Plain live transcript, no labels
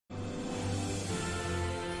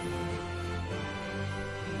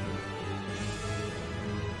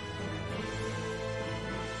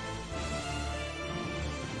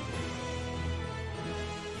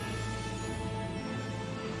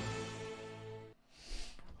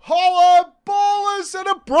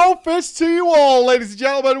And a bro fist to you all, ladies and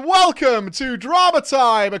gentlemen. Welcome to Drama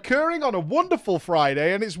Time, occurring on a wonderful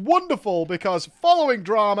Friday. And it's wonderful because following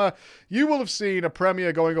drama, you will have seen a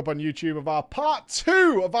premiere going up on YouTube of our part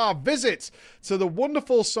 2 of our visit to the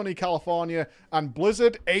wonderful sunny California and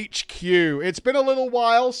Blizzard HQ. It's been a little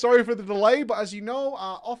while, sorry for the delay, but as you know,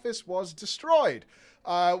 our office was destroyed.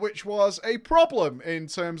 Which was a problem in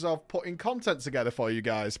terms of putting content together for you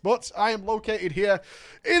guys. But I am located here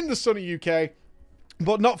in the sunny UK,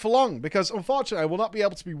 but not for long, because unfortunately I will not be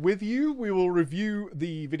able to be with you. We will review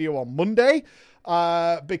the video on Monday,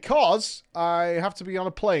 because I have to be on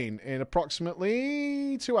a plane in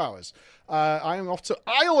approximately 2 hours. I am off to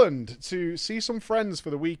Ireland to see some friends for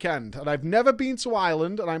the weekend, and I've never been to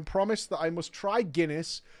Ireland, and I'm promised that I must try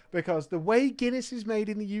Guinness, because the way Guinness is made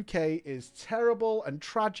in the UK is terrible and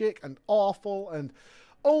tragic and awful, and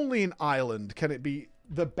only in Ireland can it be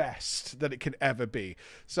the best that it can ever be.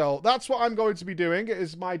 So that's what I'm going to be doing. It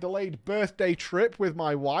is my delayed birthday trip with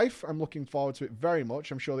my wife. I'm looking forward to it very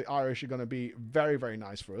much. I'm sure the Irish are going to be very, very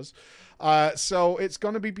nice for us. So it's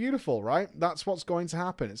going to be beautiful, right? That's what's going to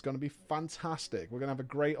happen. It's going to be fantastic. We're going to have a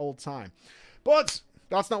great old time. But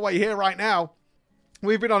that's not what you hear right now.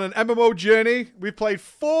 We've been on an MMO journey. We've played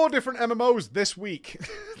 4 different MMOs this week.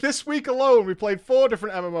 This week alone, we played 4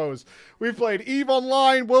 different MMOs. We've played EVE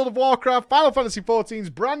Online, World of Warcraft, Final Fantasy XIV's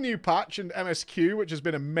brand new patch, and MSQ, which has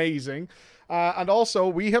been amazing. And also,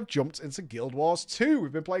 we have jumped into Guild Wars 2.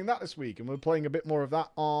 We've been playing that this week, and we're playing a bit more of that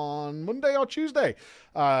on Monday or Tuesday.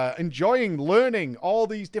 Enjoying learning all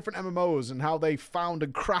these different MMOs and how they found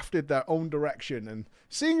and crafted their own direction. And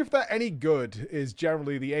seeing if they're any good is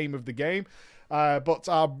generally the aim of the game. But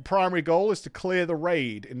our primary goal is to clear the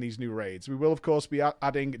raid in these new raids. We will, of course, be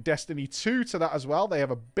adding Destiny 2 to that as well. They have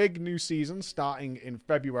a big new season starting in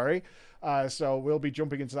February. So we'll be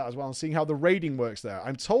jumping into that as well and seeing how the raiding works there.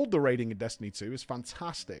 I'm told the raiding in Destiny 2 is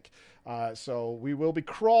fantastic. So we will be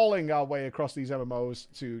crawling our way across these MMOs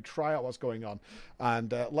to try out what's going on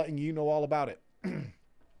and letting you know all about it.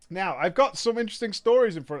 Now, I've got some interesting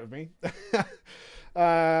stories in front of me.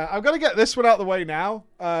 I'm going to get this one out of the way now,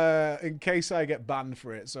 in case I get banned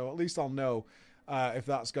for it. So at least I'll know if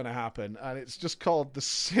that's going to happen. And it's just called the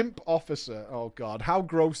Simp Officer. Oh, God. How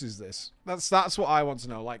gross is this? That's what I want to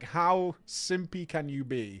know. Like, how simpy can you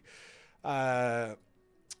be? As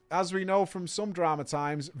we know from some drama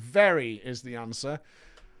times, very is the answer.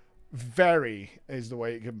 Very is the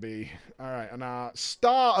way it can be. All right, and our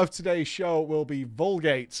star of today's show will be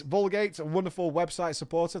Vulgate. Vulgate, a wonderful website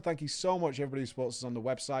supporter. Thank you so much, everybody who supports us on the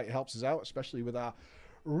website. It helps us out, especially with our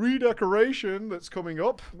redecoration that's coming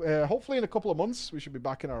up. Hopefully in a couple of months, we should be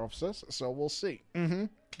back in our offices, so we'll see.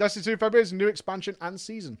 Destiny 2 February is a new expansion and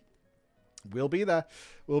season. We'll be there.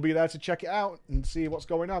 We'll be there to check it out and see what's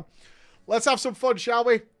going on. Let's have some fun, shall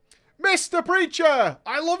we? Mr. Preacher,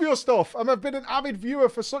 I love your stuff, and I've been an avid viewer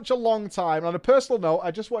for such a long time. And on a personal note, I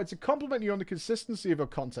just wanted to compliment you on the consistency of your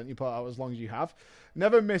content you put out as long as you have.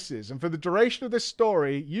 Never misses. And for the duration of this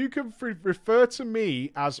story, you can refer to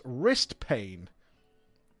me as Wrist Pain.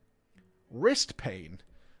 Wrist Pain.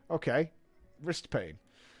 Okay, Wrist Pain.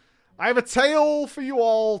 I have a tale for you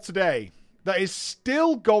all today that is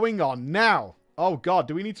still going on now. Oh, God,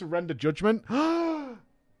 do we need to render judgment?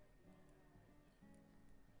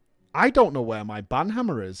 I don't know where my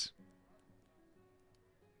banhammer is.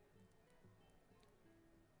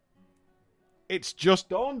 It's just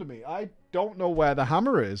dawned on me. I don't know where the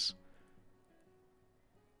hammer is.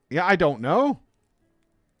 Yeah, I don't know.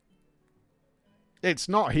 It's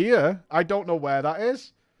not here. I don't know where that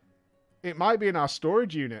is. It might be in our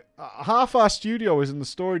storage unit. Half our studio is in the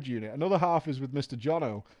storage unit. Another half is with Mr.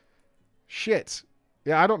 Jono. Shit.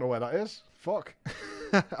 Yeah, I don't know where that is. Fuck.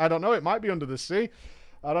 I don't know. It might be under the sea.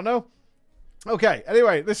 I don't know. Okay,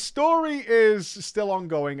 anyway, the story is still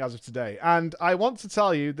ongoing as of today, and I want to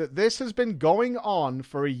tell you that this has been going on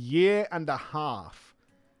for 1.5 years.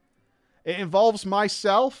 It involves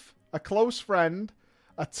myself, a close friend,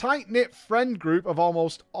 a tight-knit friend group of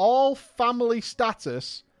almost all family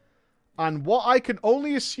status, and what I can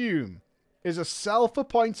only assume is a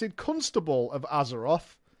self-appointed constable of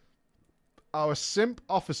Azeroth, our simp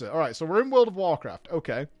officer. Alright, so we're in World of Warcraft.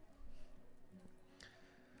 Okay.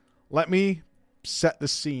 Let me set the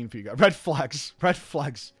scene for you guys. Red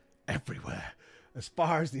flags everywhere, as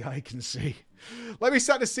far as the eye can see. Let me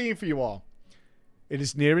set the scene for you all. It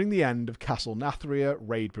is nearing the end of Castle Nathria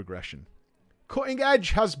raid progression. Cutting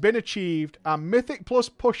Edge has been achieved, and Mythic Plus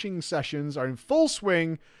pushing sessions are in full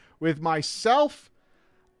swing with myself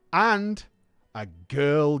and a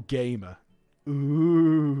girl gamer.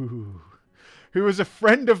 Ooh. who was a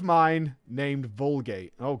friend of mine named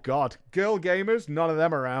Vulgate. Oh, God. Girl gamers, none of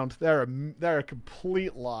them around. They're a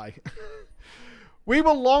complete lie. We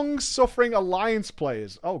were long-suffering Alliance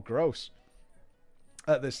players. Oh, gross.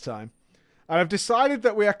 At this time. And I've decided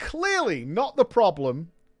that we are clearly not the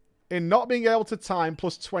problem in not being able to time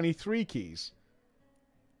plus 23 keys.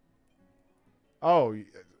 Oh,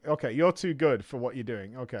 okay. You're too good for what you're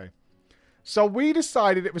doing. Okay. So we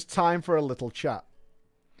decided it was time for a little chat.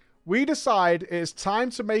 We decide it's time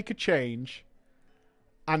to make a change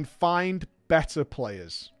and find better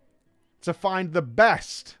players. To find the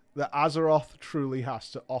best that Azeroth truly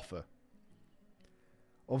has to offer.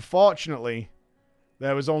 Unfortunately,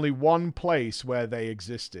 there was only one place where they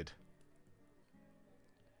existed.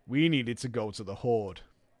 We needed to go to the Horde.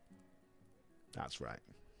 That's right.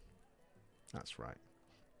 That's right.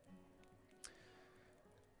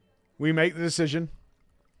 We make the decision,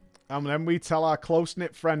 and then we tell our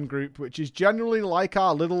close-knit friend group, which is generally like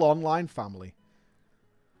our little online family.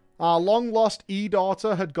 Our long-lost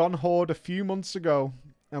E-daughter had gone Horde a few months ago,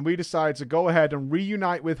 and we decided to go ahead and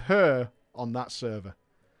reunite with her on that server.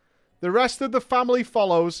 The rest of the family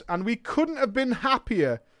follows, and we couldn't have been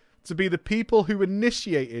happier to be the people who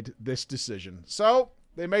initiated this decision. So,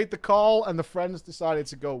 they made the call, and the friends decided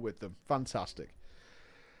to go with them. Fantastic.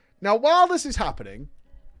 Now, while this is happening,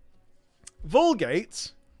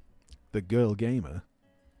 Vulgate, the girl gamer,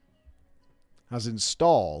 has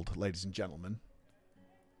installed, ladies and gentlemen,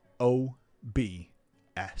 OBS.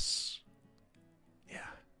 Yeah.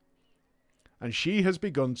 And she has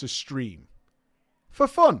begun to stream. For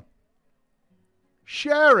fun.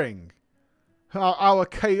 Sharing our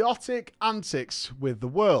chaotic antics with the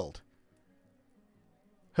world.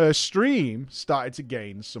 Her stream started to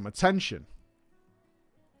gain some attention.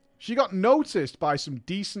 She got noticed by some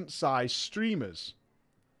decent-sized streamers.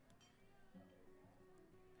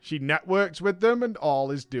 She networked with them and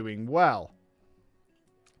all is doing well.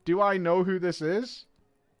 Do I know who this is?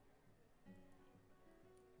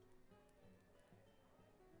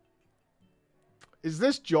 Is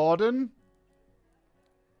this Jordan?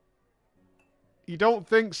 You don't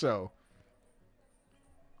think so?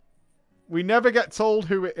 We never get told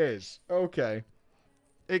who it is. Okay.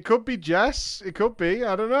 It could be Jess. It could be.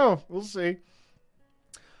 I don't know. We'll see.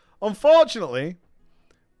 Unfortunately,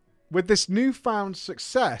 with this newfound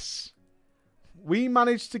success, we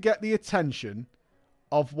managed to get the attention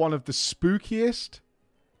of one of the spookiest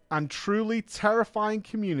and truly terrifying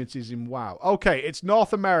communities in WoW. Okay, it's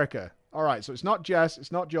North America. All right, so it's not Jess.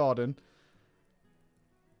 It's not Jordan.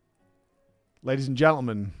 Ladies and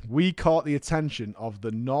gentlemen, we caught the attention of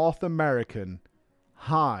the North American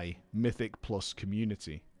High Mythic Plus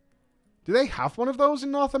community. Do they have one of those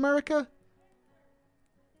in North America?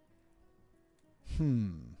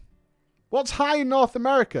 What's high in North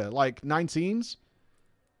America? Like 19s?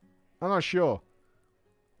 I'm not sure.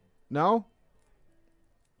 No?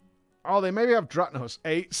 Oh, they maybe have Dratnos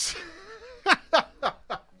 8s.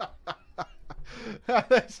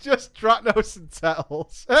 It's just Dratnos and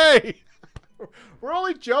Tettles. Hey! We're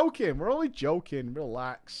only joking. We're only joking.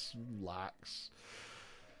 Relax. Relax.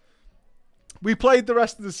 We played the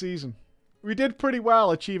rest of the season. We did pretty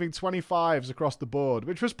well, achieving 25s across the board,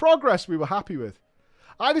 which was progress we were happy with.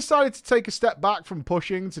 I decided to take a step back from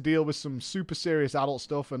pushing to deal with some super serious adult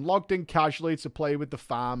stuff and logged in casually to play with the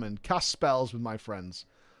fam and cast spells with my friends.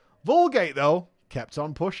 Vulgate, though, kept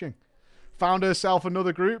on pushing. Found herself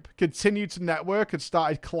another group, continued to network, and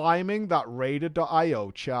started climbing that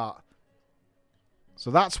Raider.io chart. So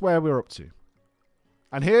that's where we're up to.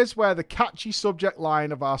 And here's where the catchy subject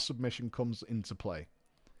line of our submission comes into play.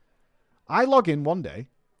 I log in one day.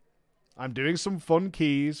 I'm doing some fun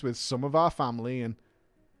keys with some of our family, and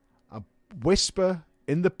a whisper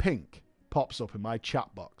in the pink pops up in my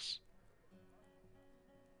chat box,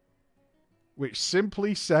 which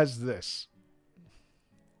simply says this: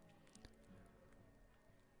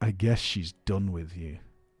 I guess she's done with you.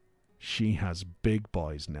 She has big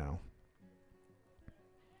boys now.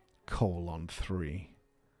 :3.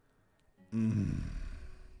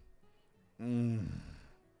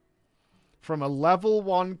 From a level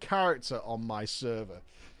 1 character on my server.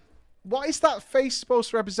 What is that face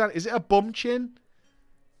supposed to represent? Is it a bum chin?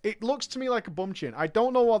 It looks to me like a bum chin. I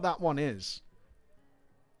don't know what that one is.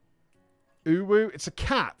 Uwu. It's a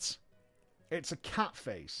cat. It's a cat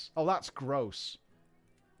face. Oh, that's gross.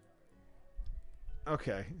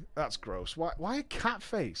 Okay, that's gross. Why a cat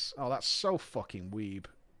face? Oh, that's so fucking weeb.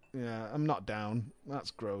 Yeah, I'm not down.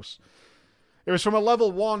 That's gross. It was from a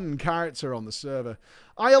level 1 character on the server.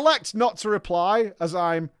 I elect not to reply, as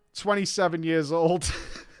I'm 27 years old.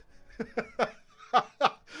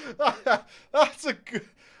 That's a good...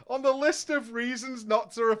 On the list of reasons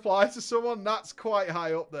not to reply to someone, that's quite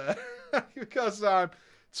high up there. Because I'm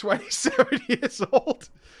 27 years old.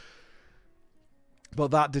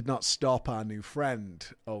 But that did not stop our new friend.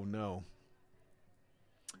 Oh no.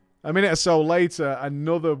 A minute or so later,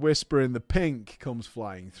 another whisper in the pink comes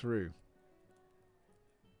flying through.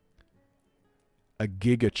 A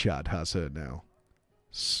Giga Chad has her now.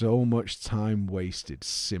 So much time wasted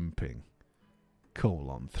simping.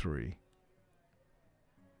 :3.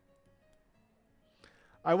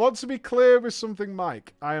 I want to be clear with something,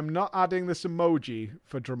 Mike. I am not adding this emoji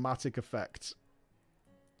for dramatic effect.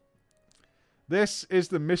 This is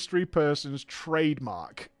the mystery person's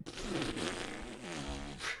trademark.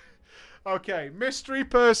 Okay, mystery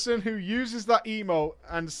person who uses that emote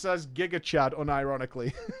and says Giga Chad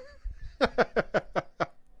unironically.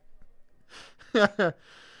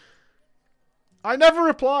 I never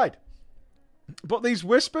replied. But these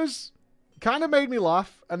whispers kind of made me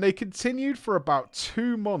laugh, and they continued for about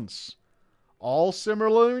 2 months. All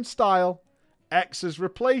similar in style. X has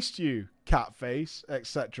replaced you, catface,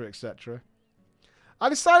 etc., etc. I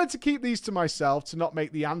decided to keep these to myself to not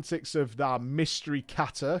make the antics of that mystery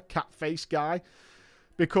catface guy,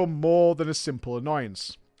 become more than a simple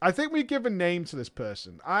annoyance. I think we give a name to this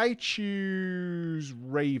person. I choose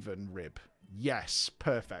Raven Rib. Yes,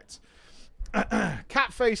 perfect.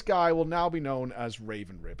 Catface guy will now be known as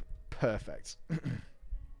Raven Rib. Perfect.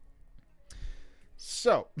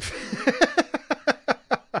 So,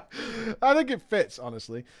 I think it fits,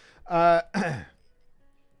 honestly. I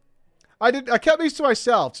kept these to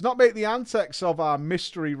myself to not make the antics of our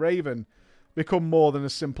mystery Raven become more than a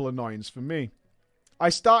simple annoyance for me. I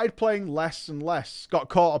started playing less and less, got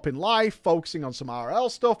caught up in life, focusing on some RL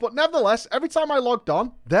stuff, but nevertheless, every time I logged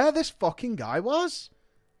on, there this fucking guy was.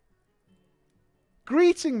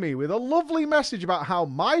 Greeting me with a lovely message about how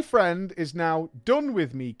my friend is now done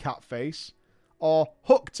with me, catface, or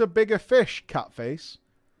hooked a bigger fish, catface.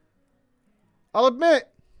 I'll admit,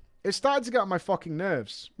 it started to get on my fucking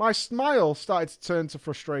nerves. My smile started to turn to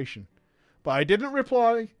frustration, but I didn't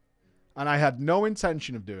reply, and I had no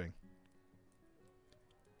intention of doing.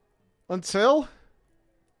 Until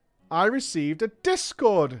I received a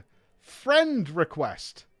Discord friend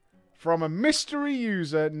request from a mystery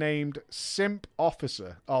user named Simp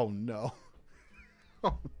Officer. Oh no.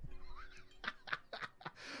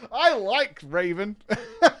 I like Raven.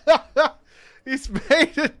 He's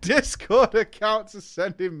made a Discord account to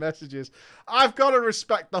send him messages. I've got to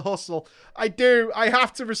respect the hustle. I do. I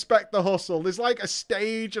have to respect the hustle. There's like a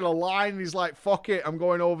stage and a line. And he's like, fuck it. I'm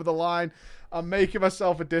going over the line. I'm making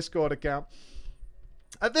myself a Discord account.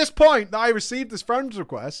 At this point that I received this friend's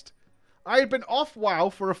request, I had been off WoW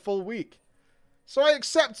for a full week. So I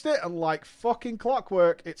accepted it, and like fucking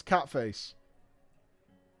clockwork, it's Catface.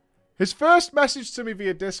 His first message to me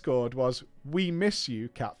via Discord was, "We miss you,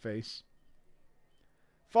 Catface."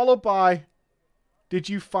 Followed by, "Did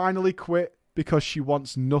you finally quit because she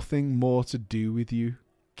wants nothing more to do with you,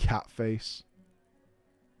 Catface?"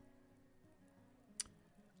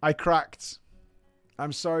 I cracked.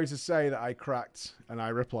 I'm sorry to say that I cracked, and I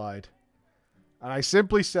replied. And I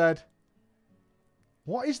simply said,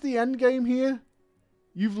 "What is the end game here?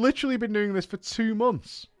 You've literally been doing this for 2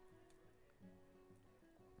 months."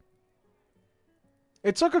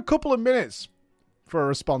 It took a couple of minutes for a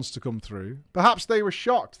response to come through. Perhaps they were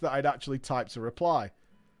shocked that I'd actually typed a reply.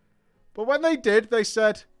 But when they did, they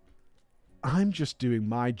said, "I'm just doing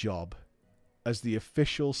my job as the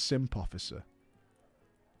official Simp Officer.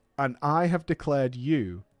 And I have declared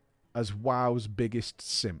you as WoW's biggest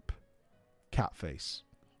simp, Catface."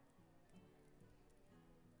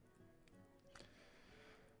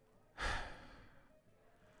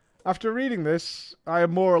 After reading this, I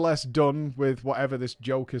am more or less done with whatever this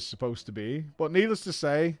joke is supposed to be. But needless to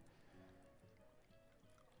say,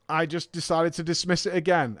 I just decided to dismiss it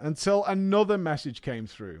again until another message came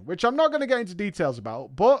through, which I'm not going to get into details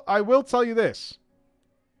about, but I will tell you this.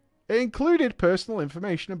 It included personal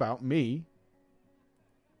information about me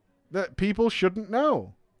that people shouldn't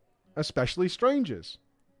know, especially strangers.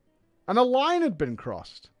 And a line had been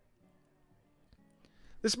crossed.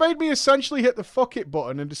 This made me essentially hit the fuck it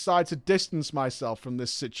button and decide to distance myself from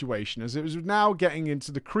this situation, as it was now getting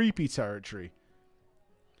into the creepy territory.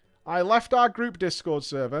 I left our group Discord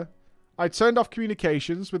server. I turned off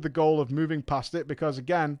communications with the goal of moving past it because,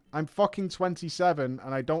 again, I'm fucking 27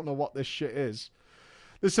 and I don't know what this shit is.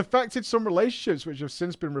 This affected some relationships which have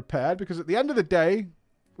since been repaired because at the end of the day,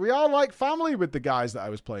 we are like family with the guys that I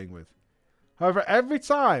was playing with. However, every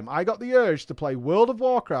time I got the urge to play World of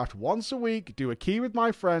Warcraft once a week, do a key with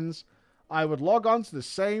my friends, I would log on to the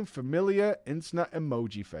same familiar internet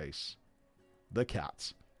emoji face. The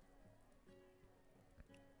cat.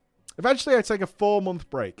 Eventually, I take a 4-month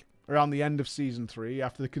break around the end of Season 3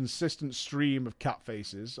 after the consistent stream of cat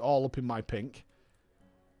faces, all up in my pink.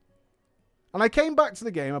 And I came back to the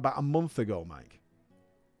game about a month ago, Mike.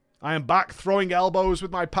 I am back throwing elbows with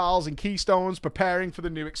my pals in Keystones, preparing for the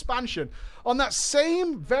new expansion. On that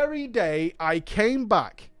same very day, I came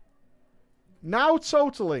back. Now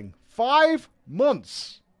totaling 5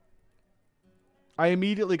 months. I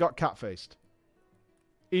immediately got cat-faced.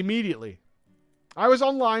 Immediately. I was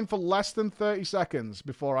online for less than 30 seconds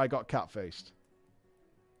before I got cat-faced.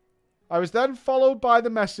 I was then followed by the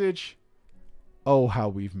message, "Oh, how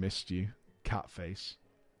we've missed you, Catface."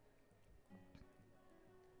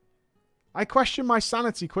 I questioned my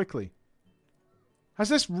sanity quickly. Has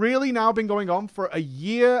this really now been going on for 1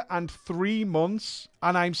 year and 3 months,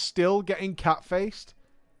 and I'm still getting cat-faced?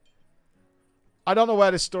 I don't know where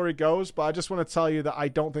this story goes, but I just want to tell you that I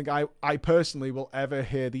don't think I personally will ever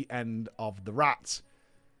hear the end of the rat.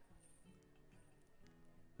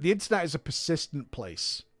 The internet is a persistent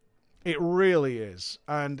place. It really is.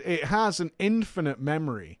 And it has an infinite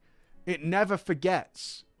memory. It never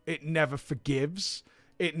forgets. It never forgives.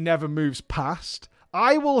 It never moves past.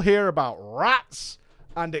 I will hear about rats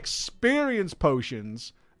and experience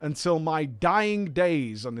potions until my dying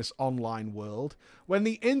days on this online world, when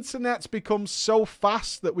the internet becomes so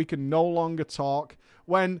fast that we can no longer talk,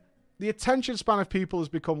 when the attention span of people has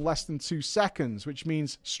become less than 2 seconds, which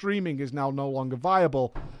means streaming is now no longer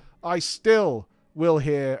viable. I still will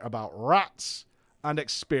hear about rats and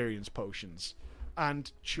experience potions.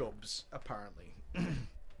 And chubs, apparently.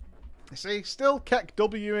 You see, still Keck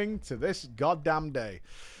Wing to this goddamn day.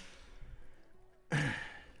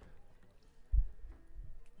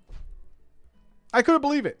 I couldn't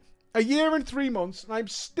believe it. 1 year and 3 months, and I'm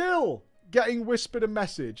still getting whispered a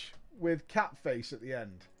message with cat face at the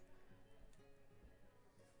end.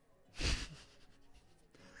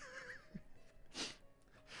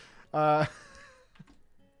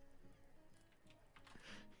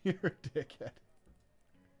 You're a dickhead.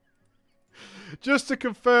 Just to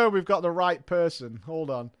confirm we've got the right person. Hold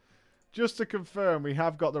on. Just to confirm we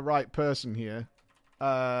have got the right person here.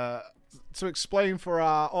 To explain for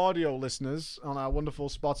our audio listeners on our wonderful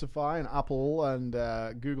Spotify and Apple and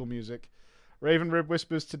Google Music. Raven Rib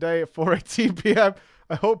whispers today at 4:18 p.m.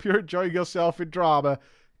 I hope you're enjoying yourself in drama.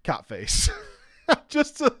 Catface.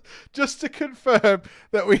 just to confirm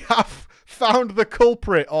that we have found the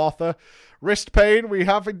culprit, Arthur. Wrist pain, we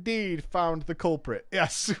have indeed found the culprit.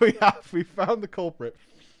 Yes, we have. We found the culprit.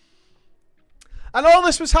 And all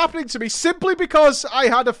this was happening to me simply because I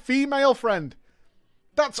had a female friend.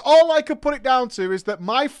 That's all I could put it down to, is that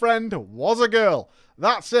my friend was a girl.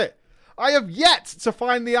 That's it. I have yet to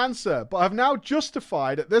find the answer, but I've now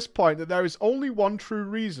justified at this point that there is only one true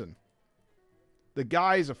reason. The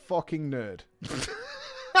guy's a fucking nerd.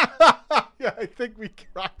 Yeah, I think we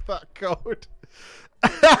cracked that code.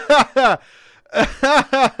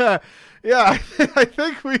 Yeah, I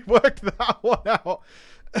think we worked that one out.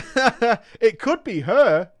 It could be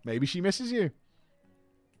her. Maybe she misses you.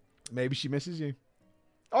 Maybe she misses you.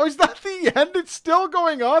 Oh, is that the end? It's still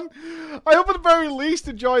going on? I hope at the very least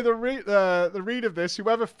enjoy the read of this,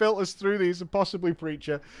 whoever filters through these, and possibly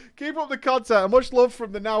Preacher. Keep up the content, and much love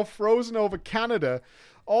from the now frozen over Canada.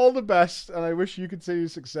 All the best, and I wish you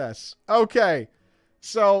continued success. Okay,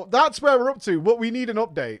 so that's where we're up to, but we need an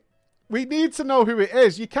update. We need to know who it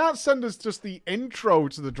is. You can't send us just the intro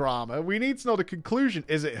to the drama. We need to know the conclusion.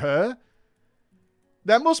 Is it her?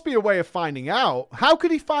 There must be a way of finding out. How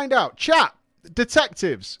could he find out? Chat.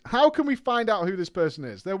 Detectives, how can we find out who this person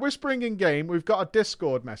is? They're whispering in game. We've got a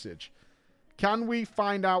Discord message. Can we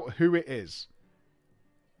find out who it is?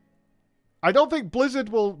 I don't think Blizzard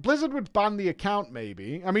would ban the account,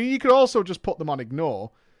 maybe. I mean, you could also just put them on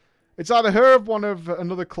ignore. It's either her or one of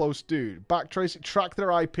another close dude. Backtrace it, track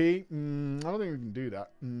their IP. I don't think we can do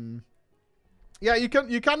that. Yeah, you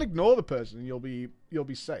can ignore the person and you'll be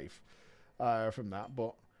safe from that,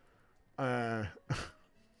 but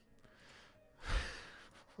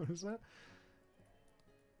what is that?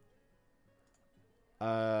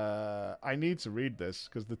 I need to read this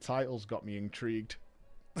because the title's got me intrigued.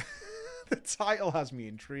 The title has me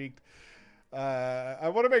intrigued. I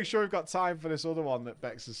want to make sure we've got time for this other one that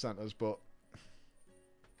Bex has sent us, but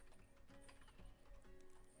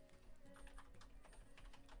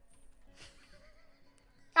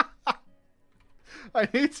I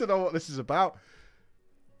need to know what this is about.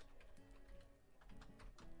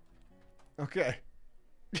 Okay.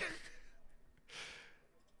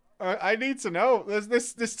 I need to know.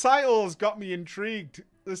 This title has got me intrigued.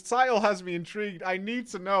 This title has me intrigued. I need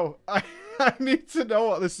to know. I need to know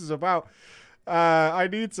what this is about. I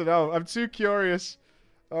need to know. I'm too curious.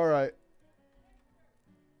 All right.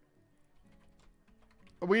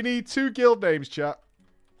 We need 2 guild names, chat.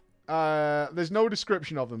 There's no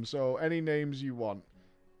description of them, so any names you want.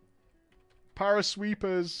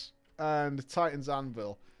 Parasweepers and Titan's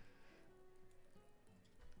Anvil.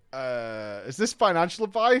 Is this financial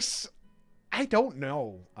advice? I don't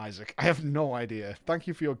know, Isaac. I have no idea. Thank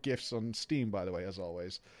you for your gifts on Steam, by the way, as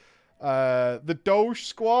always. The Doge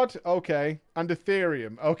Squad, okay, and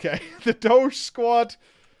Ethereum, okay. The Doge Squad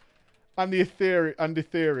and the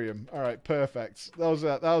Ethereum. All right, perfect.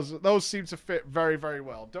 Those seem to fit very, very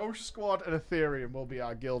well. Doge Squad and Ethereum will be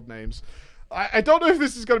our guild names. I don't know if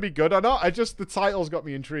this is going to be good or not. The title's got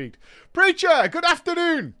me intrigued. Preacher, good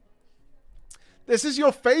afternoon. This is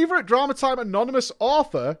your favorite Drama Time Anonymous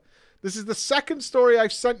author. This is the second story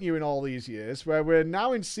I've sent you in all these years, where we're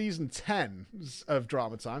now in season 10 of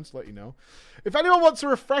Drama Time, to let you know. If anyone wants a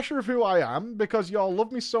refresher of who I am, because y'all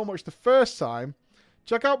loved me so much the first time,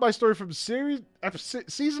 check out my story from season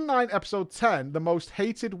 9, episode 10, The Most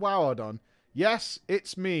Hated WoW Add-on. Yes,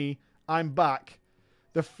 it's me. I'm back.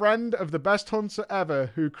 The friend of the best hunter ever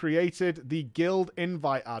who created the Guild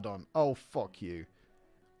Invite add-on. Oh, fuck you.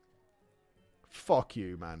 Fuck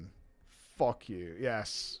you, man. Fuck you.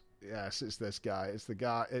 Yes. Yes, it's this guy. It's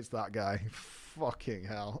that guy. Fucking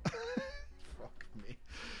hell. Fuck me.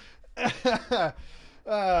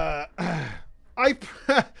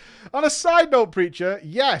 On a side note, Preacher,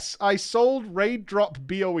 yes, I sold raid drop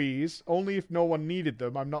BOEs, only if no one needed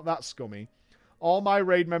them. I'm not that scummy. All my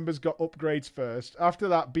raid members got upgrades first. After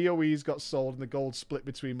that, BOEs got sold and the gold split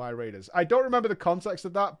between my raiders. I don't remember the context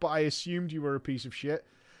of that, but I assumed you were a piece of shit.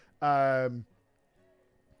 I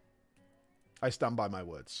stand by my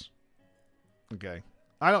words. Okay.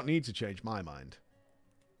 I don't need to change my mind.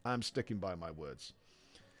 I'm sticking by my words.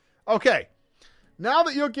 Okay. Now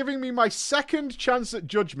that you're giving me my second chance at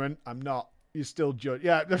judgment, I'm not. You're still judge.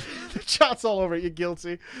 Yeah, the chat's all over it. You're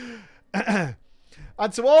guilty.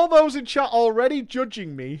 And to all those in chat already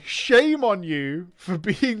judging me, shame on you for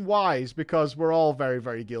being wise, because we're all very,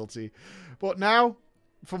 very guilty. But now,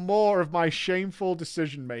 for more of my shameful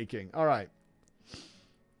decision making. All right.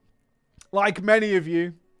 Like many of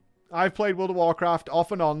you, I've played World of Warcraft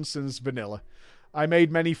off and on since vanilla. I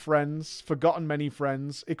made many friends, forgotten many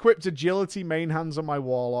friends, equipped agility main hands on my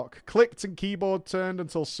warlock, clicked and keyboard turned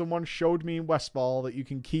until someone showed me in Westfall that you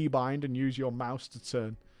can keybind and use your mouse to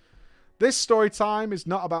turn. This story time is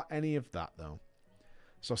not about any of that, though.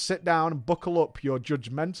 So sit down and buckle up, your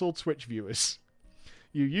judgmental Twitch viewers,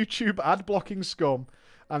 you YouTube ad-blocking scum,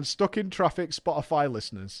 and stuck-in-traffic Spotify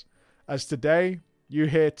listeners, as today you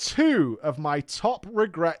hear 2 of my top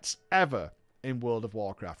regrets ever in World of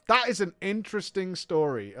Warcraft. That is an interesting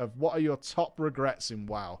story of what are your top regrets in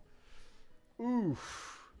WoW.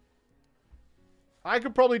 Oof. I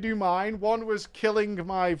could probably do mine. One was killing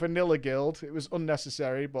my vanilla guild. It was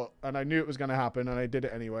unnecessary, and I knew it was going to happen, and I did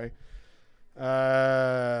it anyway.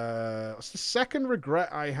 What's the second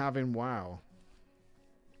regret I have in WoW?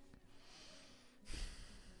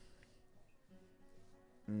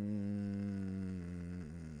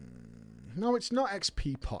 No, it's not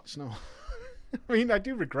XP pots, no. I mean, I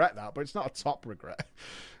do regret that, but it's not a top regret.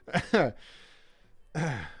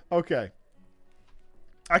 Okay.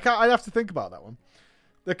 I'd have to think about that one.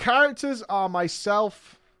 The characters are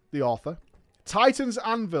myself, the author, Titan's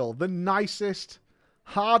Anvil, the nicest,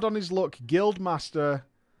 hard on his luck guild master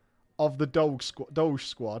of the Doge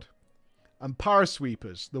Squad, and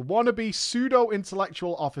Parasweepers, the wannabe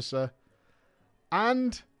pseudo-intellectual officer,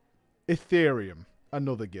 and Ethereum,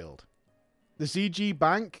 another guild. The ZG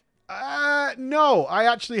Bank? No,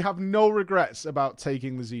 I actually have no regrets about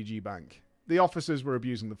taking the ZG Bank. The officers were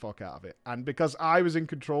abusing the fuck out of it. And because I was in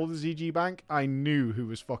control of the ZG Bank, I knew who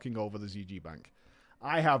was fucking over the ZG Bank.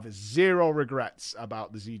 I have zero regrets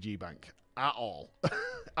about the ZG Bank. At all.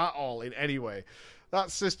 At all, in any way.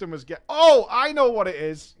 That system was Oh, I know what it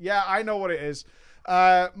is. Yeah, I know what it is.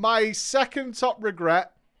 My second top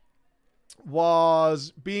regret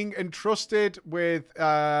was being entrusted with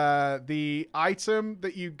the item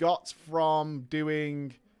that you got from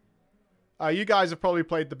doing... you guys have probably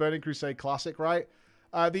played the Burning Crusade Classic, right?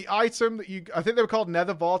 The item that you... I think they were called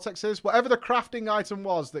Nether Vortexes. Whatever the crafting item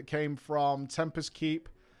was that came from Tempest Keep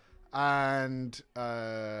and...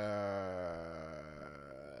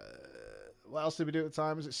 what else did we do at the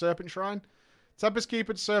time? Was it Serpent Shrine? Tempest Keep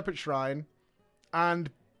and Serpent Shrine. And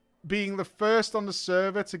being the first on the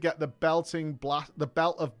server to get the Belt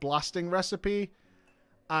of Blasting recipe.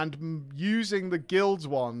 And using the guild's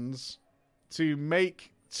ones to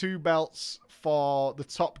make 2 belts for the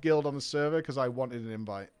top guild on the server because I wanted an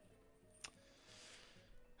invite.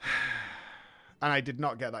 And I did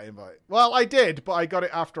not get that invite. Well, I did, but I got it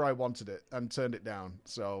after I wanted it and turned it down.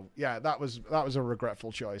 So yeah, that was a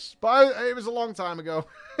regretful choice. But it was a long time ago.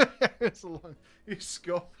 It's a long, you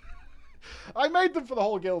scum. I made them for the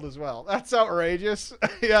whole guild as well. That's outrageous.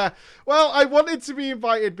 Yeah. Well, I wanted to be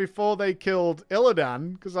invited before they killed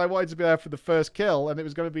Illidan because I wanted to be there for the first kill, and it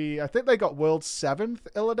was going to be, I think they got world 7th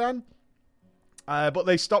Illidan. But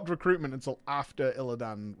they stopped recruitment until after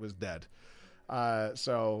Illidan was dead.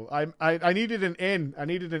 So I needed an in. I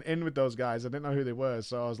needed an in with those guys. I didn't know who they were.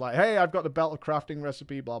 So I was like, hey, I've got the belt of crafting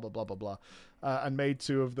recipe, blah, blah, blah, blah, blah. And made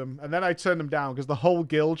 2 of them. And then I turned them down because the whole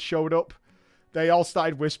guild showed up. They all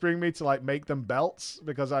started whispering me to like make them belts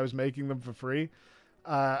because I was making them for free.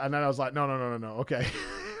 And then I was like, no. Okay.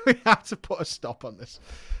 We have to put a stop on this.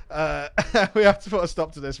 We have to put a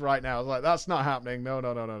stop to this right now. I was like, that's not happening.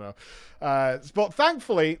 No. But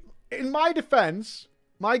thankfully, in my defense,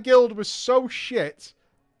 my guild was so shit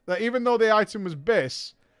that even though the item was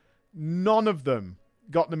BIS, none of them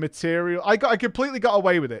got the material. I completely got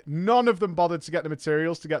away with it. None of them bothered to get the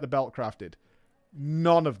materials to get the belt crafted.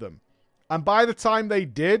 None of them. And by the time they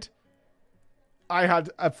did, I had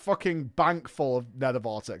a fucking bank full of nether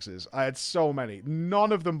vortexes. I had so many.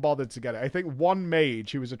 None of them bothered to get it. I think one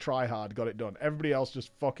mage who was a tryhard got it done. Everybody else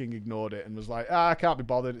just fucking ignored it and was like, I can't be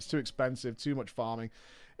bothered. It's too expensive. Too much farming.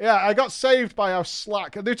 Yeah, I got saved by our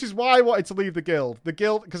slack, which is why I wanted to leave the guild. The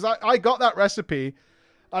guild, because I got that recipe,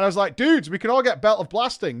 and I was like, dudes, we can all get Belt of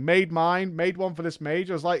Blasting. Made mine, made one for this mage.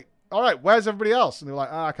 I was like, all right, where's everybody else? And they were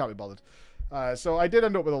like, I can't be bothered. So I did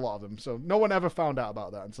end up with a lot of them. So no one ever found out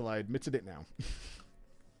about that until I admitted it now.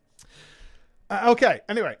 Okay,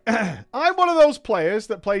 anyway. I'm one of those players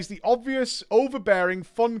that plays the obvious, overbearing,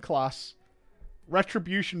 fun class,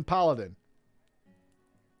 Retribution Paladin.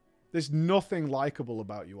 There's nothing likable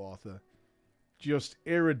about you, Arthur. Just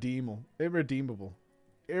irredeemable.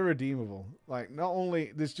 Like, not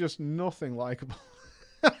only... There's just nothing likable.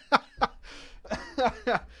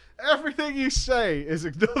 Everything you say is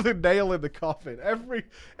another nail in the coffin.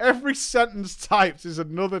 Every sentence typed is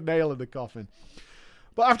another nail in the coffin.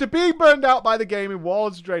 But after being burned out by the game in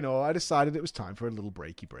Warlords of Draenor, I decided it was time for a little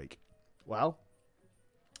breaky break. Well,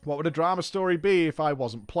 what would a drama story be if I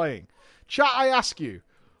wasn't playing? Chat, I ask you,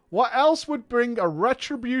 what else would bring a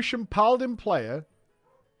Retribution Paladin player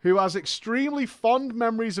who has extremely fond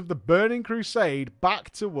memories of the Burning Crusade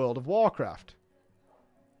back to World of Warcraft?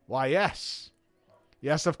 Why, yes.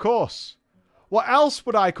 Yes, of course. What else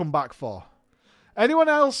would I come back for? Anyone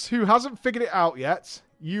else who hasn't figured it out yet,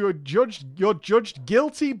 you're judged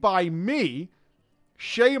guilty by me.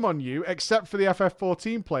 Shame on you, except for the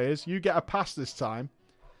FF14 players. You get a pass this time.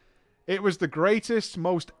 It was the greatest,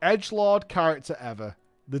 most edgelord character ever.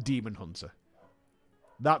 The Demon Hunter.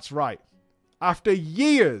 That's right. After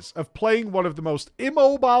years of playing one of the most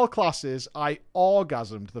immobile classes, I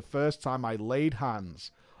orgasmed the first time I laid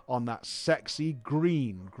hands on that sexy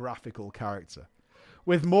green graphical character.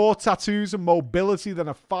 With more tattoos and mobility than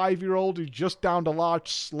a 5-year-old who just downed a large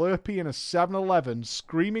Slurpee in a 7-Eleven,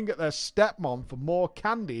 screaming at their stepmom for more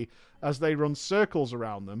candy as they run circles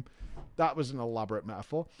around them. That was an elaborate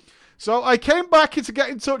metaphor. So I came back to get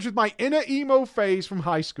in touch with my inner emo phase from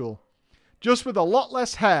high school. Just with a lot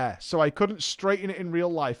less hair, so I couldn't straighten it in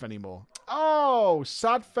real life anymore. Oh,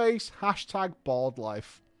 sad face, hashtag bald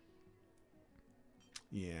life.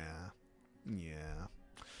 Yeah.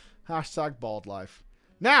 Hashtag bald life.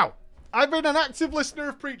 Now, I've been an active listener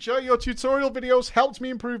of Preacher. Your tutorial videos helped me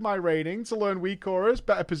improve my rating to learn weak auras,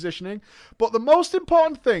 better positioning. But the most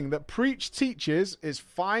important thing that Preach teaches is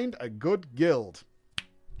find a good guild.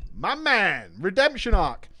 My man, Redemption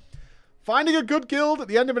Arc. Finding a good guild at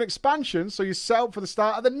the end of an expansion so you set up for the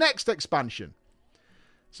start of the next expansion.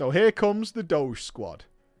 So here comes the Doge Squad.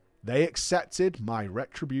 They accepted my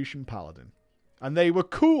Retribution Paladin. And they were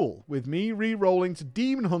cool with me re-rolling to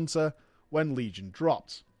Demon Hunter when Legion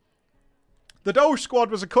dropped. The Doge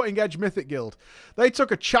Squad was a cutting-edge mythic guild. They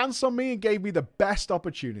took a chance on me and gave me the best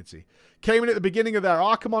opportunity. Came in at the beginning of their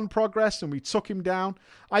Archimon progress and we took him down.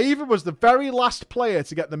 I even was the very last player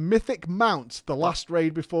to get the mythic mount the last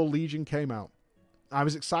raid before Legion came out. I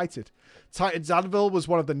was excited. Titan's Anvil was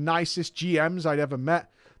one of the nicest GMs I'd ever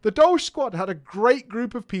met. The Doge Squad had a great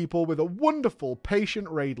group of people with a wonderful, patient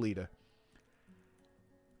raid leader.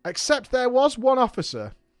 Except there was one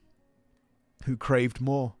officer who craved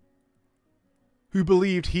more. Who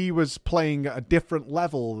believed he was playing at a different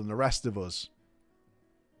level than the rest of us.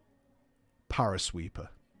 Parasweeper.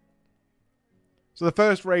 So the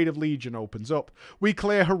first raid of Legion opens up. We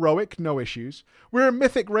clear Heroic, no issues. We're a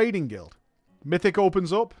Mythic raiding guild. Mythic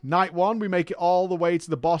opens up. Night 1, we make it all the way to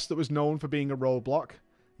the boss that was known for being a roadblock.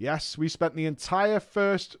 Yes, we spent the entire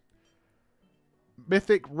first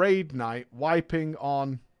Mythic Raid Night wiping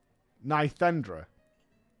on Nythendra.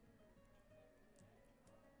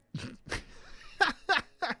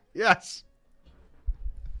 Yes.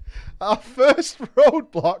 Our first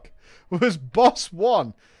roadblock was Boss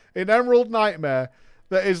 1 in Emerald Nightmare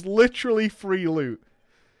that is literally free loot.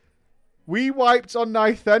 We wiped on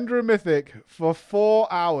Nythendra Mythic for 4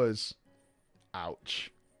 hours.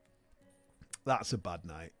 Ouch. That's a bad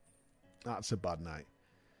night. That's a bad night.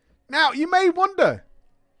 Now, you may wonder,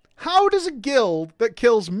 how does a guild that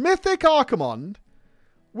kills Mythic Archimonde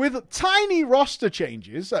with tiny roster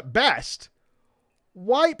changes at best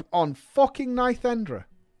wipe on fucking Nythendra?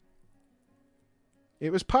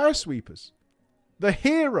 It was Parasweepers. The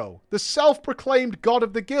hero, the self-proclaimed god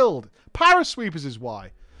of the guild. Parasweepers is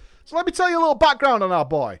why. So let me tell you a little background on our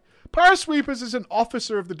boy. Parasweepers is an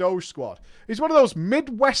officer of the Doge Squad. He's one of those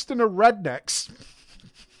Midwesterner rednecks.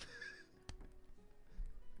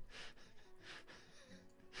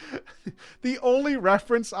 The only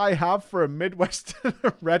reference I have for a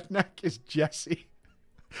Midwesterner redneck is Jesse.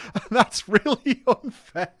 And that's really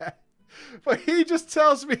unfair. But he just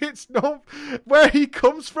tells me it's no... Where he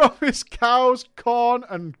comes from is cows, corn,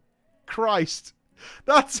 and Christ.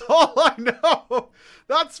 That's all I know.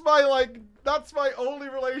 That's my only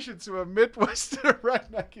relation to a Midwesterner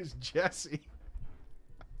redneck is Jesse.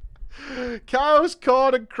 Cows,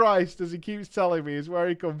 corn, and Christ, as he keeps telling me, is where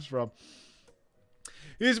he comes from.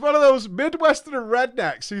 He's one of those Midwesterner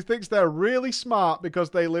rednecks who thinks they're really smart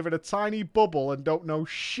because they live in a tiny bubble and don't know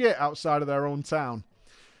shit outside of their own town.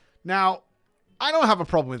 Now, I don't have a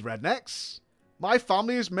problem with rednecks. My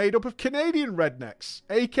family is made up of Canadian rednecks,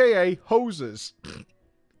 aka hosers.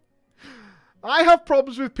 I have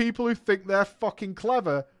problems with people who think they're fucking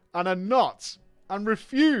clever and are not, and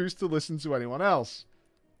refuse to listen to anyone else.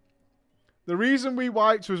 The reason we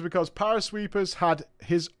wiped was because Parasweepers had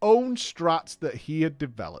his own strat that he had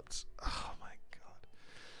developed. Oh my god.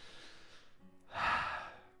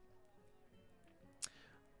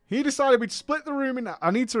 He decided we'd split the room in...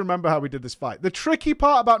 I need to remember how we did this fight. The tricky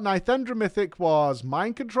part about Nythendra Mythic was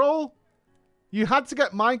mind control. You had to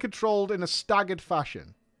get mind controlled in a staggered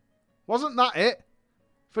fashion. Wasn't that it?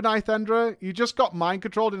 For Nythendra, you just got mind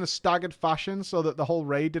controlled in a staggered fashion so that the whole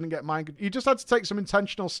raid didn't get mind controlled. You just had to take some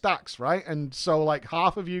intentional stacks, right? And so like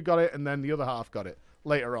half of you got it and then the other half got it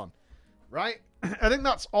later on. Right? I think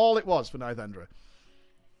that's all it was for Nythendra.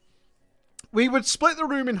 We would split the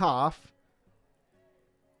room in half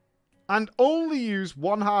and only use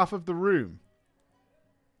one half of the room.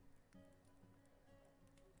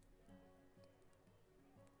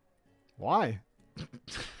 Why?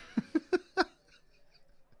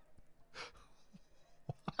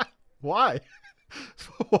 Why?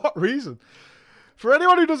 For what reason? For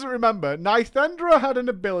anyone who doesn't remember, Nythendra had an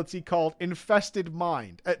ability called Infested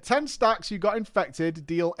Mind. At 10 stacks, you got infected,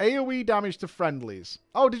 deal AoE damage to friendlies.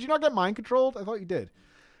 Oh, did you not get mind controlled? I thought you did.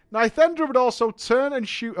 Nythendra would also turn and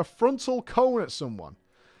shoot a frontal cone at someone.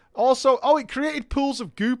 Also, oh, it created pools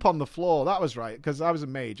of goop on the floor. That was right, because I was a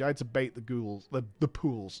mage. I had to bait the ghouls, the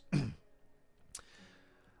pools. And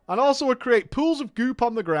also would create pools of goop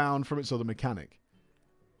on the ground from its other mechanic.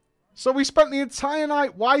 So we spent the entire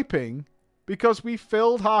night wiping because we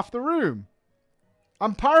filled half the room.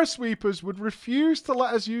 And Parasweepers would refuse to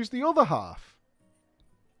let us use the other half.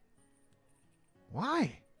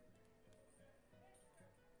 Why?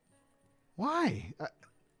 Why?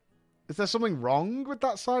 Is there something wrong with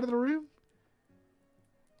that side of the room?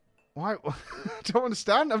 Why? I don't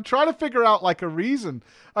understand. I'm trying to figure out like a reason.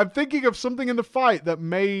 I'm thinking of something in the fight that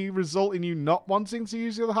may result in you not wanting to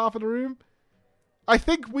use the other half of the room. I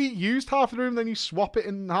think we used half the room, then you swap it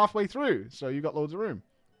in halfway through. So you got loads of room.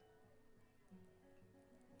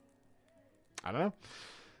 I don't know.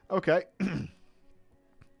 Okay.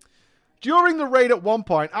 During the raid at one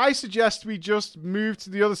point, I suggest we just move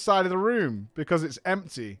to the other side of the room because it's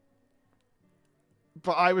empty.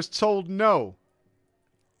 But I was told no.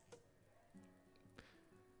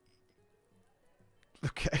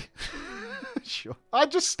 Okay. Sure.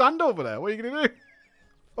 I'd just stand over there. What are you going to do?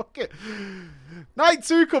 Fuck it. Night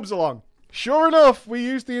 2 comes along. Sure enough, we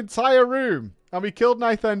used the entire room. And we killed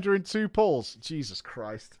Nythendra in 2 pulls. Jesus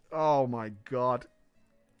Christ. Oh my god.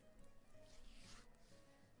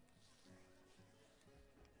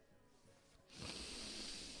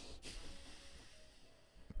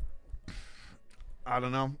 I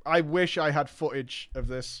don't know. I wish I had footage of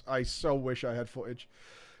this. I so wish I had footage.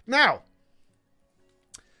 Now,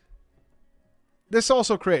 this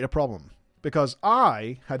also created a problem. Because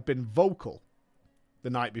I had been vocal the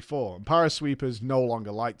night before. And Parasweepers no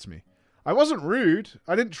longer liked me. I wasn't rude.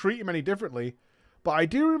 I didn't treat him any differently. But I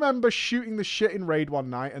do remember shooting the shit in Raid one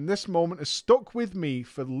night, and this moment has stuck with me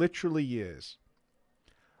for literally years.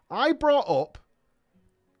 I brought up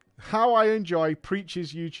how I enjoy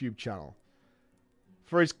Preach's YouTube channel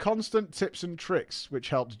for his constant tips and tricks, which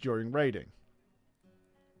helped during raiding.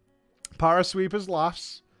 Parasweepers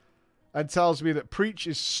laughs and tells me that Preach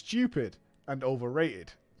is stupid and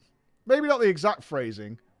overrated. Maybe not the exact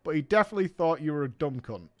phrasing, but he definitely thought you were a dumb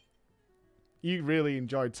cunt. You really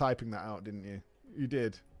enjoyed typing that out, didn't you? You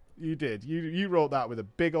did. You did. You wrote that with a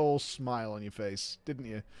big old smile on your face, didn't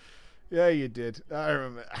you? Yeah, you did. I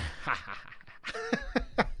remember.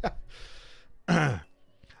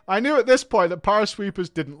 I knew at this point that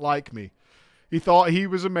Parasweepers didn't like me. He thought he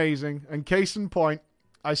was amazing, and case in point,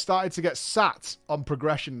 I started to get sat on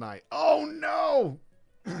progression night. Oh no!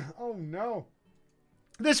 Oh no.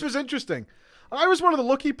 This was interesting. I was one of the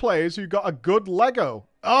lucky players who got a good Lego.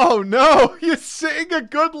 Oh no! You're sitting a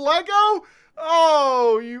good Lego?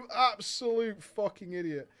 Oh, you absolute fucking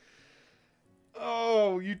idiot.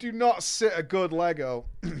 Oh, you do not sit a good Lego.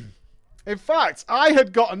 In fact, I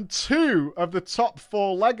had gotten 2 of the top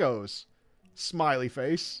 4 Legos. Smiley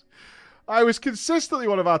face. I was consistently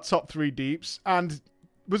one of our top 3 deeps and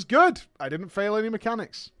was good. I didn't fail any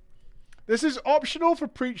mechanics. This is optional for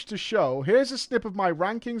Preach to show. Here's a snip of my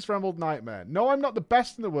rankings for Emerald Nightmare. No, I'm not the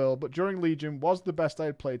best in the world, but during Legion was the best I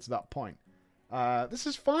had played to that point. This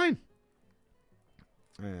is fine.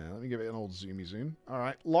 Yeah, let me give it an old zoomy zoom. All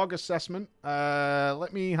right, log assessment.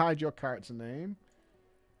 Let me hide your character name.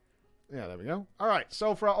 Yeah, there we go. All right,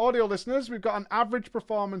 so for our audio listeners, we've got an average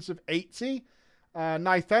performance of 80.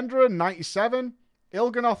 Nithendra, 97.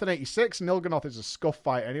 Il'gynoth, an 86. And Il'gynoth is a scuff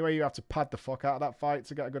fight anyway. You have to pad the fuck out of that fight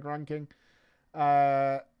to get a good ranking.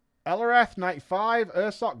 Elareth, 95.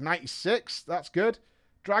 Ursoc, 96. That's good.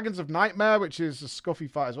 Dragons of Nightmare, which is a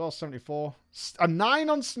scuffy fight as well, 74. A 9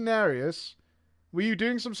 on Cenarius. Were you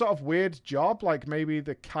doing some sort of weird job, like maybe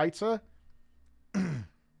the Kiter?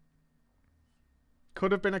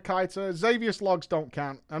 Could have been a Kiter. Xavius logs don't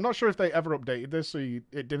count. I'm not sure if they ever updated this, so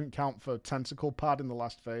it didn't count for Tentacle Pad in the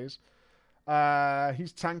last phase.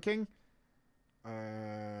 He's tanking.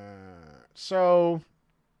 So,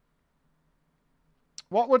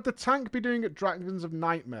 what would the tank be doing at Dragons of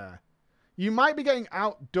Nightmare? You might be getting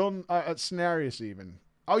outdone at Cenarius even.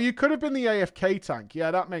 Oh, you could have been the AFK tank.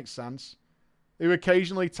 Yeah, that makes sense. Who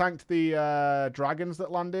occasionally tanked the dragons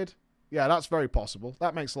that landed. Yeah, that's very possible.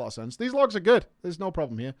 That makes a lot of sense. These logs are good. There's no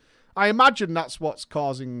problem here. I imagine that's what's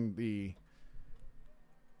causing the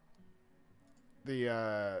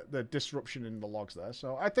disruption in the logs there.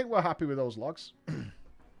 So I think we're happy with those logs.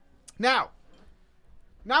 Now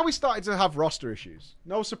we started to have roster issues.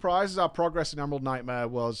 No surprises, our progress in Emerald Nightmare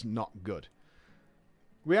was not good.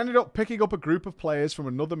 We ended up picking up a group of players from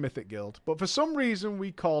another Mythic guild, but for some reason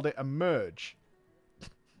we called it a merge.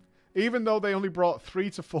 Even though they only brought 3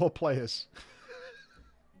 to 4 players.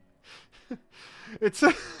 It's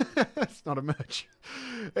not a merge.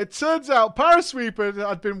 It turns out Parasweeper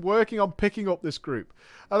had been working on picking up this group.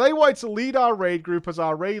 And they wanted to lead our raid group as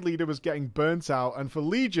our raid leader was getting burnt out. And for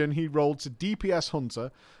Legion, he rolled to DPS Hunter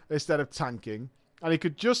instead of tanking. And he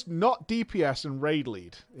could just not DPS and raid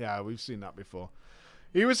lead. Yeah, we've seen that before.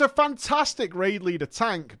 He was a fantastic raid leader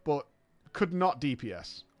tank, but could not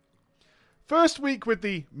DPS. First week with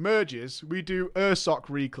the merges, we do Ursoc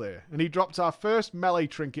Reclear, and he dropped our first melee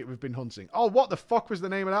trinket we've been hunting. Oh, what the fuck was the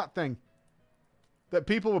name of that thing? That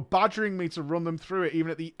people were badgering me to run them through it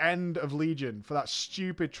even at the end of Legion for that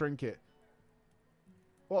stupid trinket.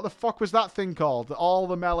 What the fuck was that thing called that all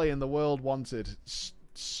the melee in the world wanted?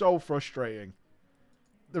 So frustrating.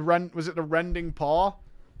 Was it the Rending Paw?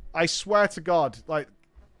 I swear to God, like,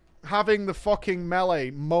 having the fucking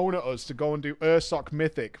melee moan at us to go and do Ursoc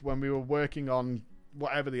Mythic when we were working on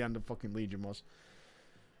whatever the end of fucking Legion was.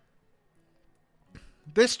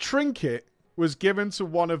 This trinket was given to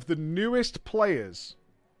one of the newest players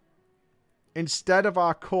instead of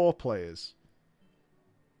our core players.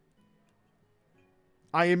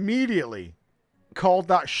 I immediately called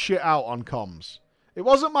that shit out on comms. It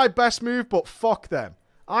wasn't my best move, but fuck them.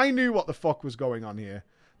 I knew what the fuck was going on here.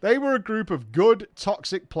 They were a group of good,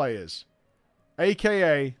 toxic players,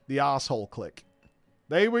 aka the arsehole clique.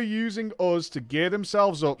 They were using us to gear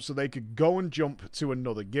themselves up so they could go and jump to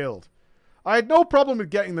another guild. I had no problem with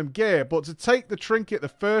getting them gear, but to take the trinket the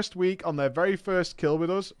first week on their very first kill with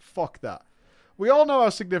us, fuck that. We all know how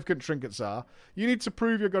significant trinkets are. You need to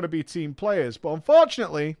prove you're going to be team players, but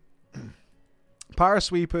unfortunately,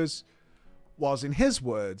 Parasweepers was, in his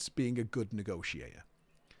words, being a good negotiator.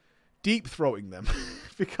 Deep throating them.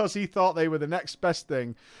 because he thought they were the next best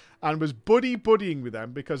thing and was buddying with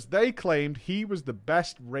them because they claimed he was the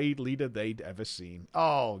best raid leader they'd ever seen.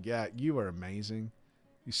 Oh, yeah, you were amazing.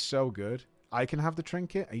 You're so good. I can have the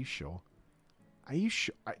trinket? Are you sure? Are you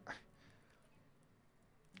sure?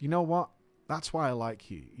 You know what? That's why I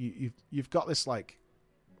like you. You've got this, like,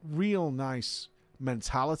 real nice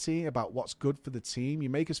mentality about what's good for the team. You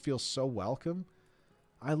make us feel so welcome.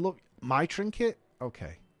 I love my trinket.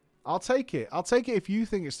 Okay, I'll take it. I'll take it if you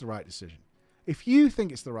think it's the right decision. If you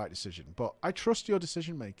think it's the right decision, but I trust your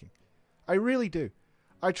decision making. I really do.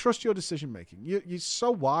 I trust your decision making. You're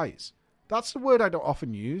so wise. That's the word I don't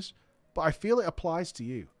often use, but I feel it applies to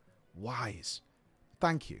you. Wise.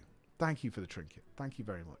 Thank you. Thank you for the trinket. Thank you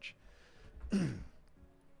very much.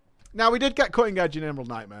 Now, we did get Cutting Edge in Emerald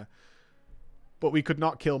Nightmare, but we could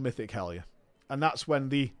not kill Mythic Hellier. And that's when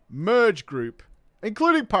the merge group,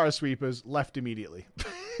 including Parasweepers, left immediately.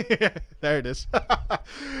 There it is.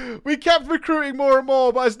 We kept recruiting more and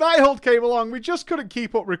more, but as Nighthold came along, we just couldn't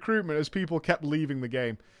keep up recruitment as people kept leaving the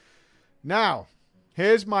game. Now,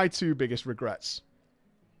 here's my two biggest regrets.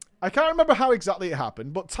 I can't remember how exactly it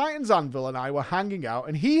happened, but Titans Anvil and I were hanging out,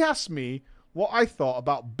 and he asked me what I thought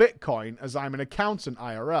about Bitcoin as I'm an accountant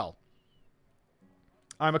IRL.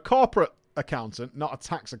 I'm a corporate accountant, not a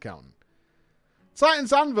tax accountant.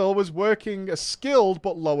 Titans Anvil was working a skilled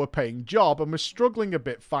but lower paying job and was struggling a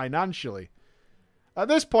bit financially. At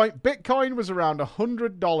this point, Bitcoin was around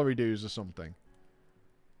 $100 dues or something.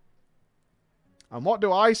 And what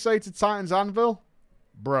do I say to Titans Anvil?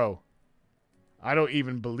 Bro, I don't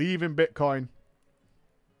even believe in Bitcoin.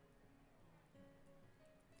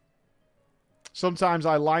 Sometimes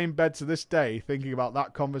I lie in bed to this day thinking about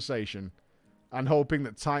that conversation and hoping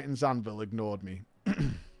that Titans Anvil ignored me.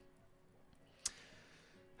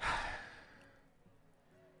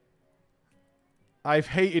 I've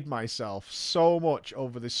hated myself so much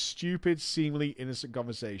over this stupid, seemingly innocent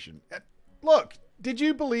conversation. Look, did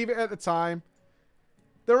you believe it at the time?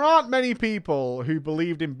 There aren't many people who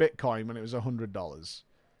believed in Bitcoin when it was $100.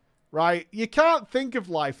 Right? You can't think of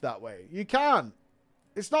life that way. You can't.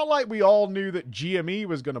 It's not like we all knew that GME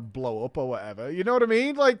was going to blow up or whatever. You know what I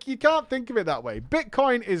mean? Like, you can't think of it that way.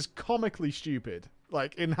 Bitcoin is comically stupid,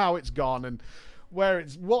 like, in how it's gone and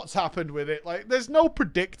what's happened with it. Like, there's no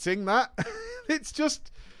predicting that. It's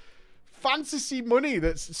just fantasy money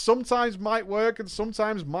that sometimes might work and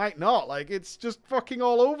sometimes might not. Like, it's just fucking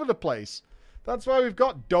all over the place. That's why we've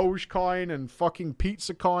got Dogecoin and fucking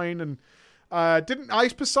Pizza Coin. And didn't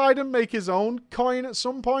Ice Poseidon make his own coin at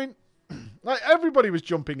some point? Like, everybody was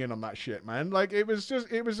jumping in on that shit, man. Like, it was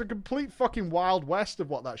a complete fucking Wild West of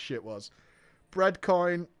what that shit was.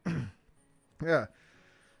 Breadcoin. Yeah.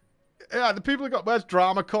 Yeah, the people who got, where's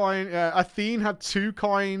Drama Coin? Athene had 2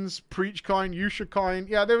 coins. Preach Coin, Yusha Coin.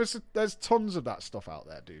 Yeah, there's tons of that stuff out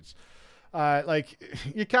there, dudes. Like,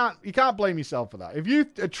 you can't blame yourself for that. If you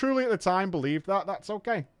truly at the time believed that, that's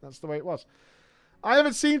okay. That's the way it was. I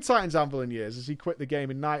haven't seen Titans Anvil in years as he quit the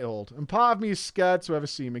game in Nighthold, and part of me is scared to ever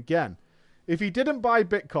see him again. If he didn't buy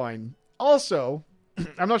Bitcoin, also,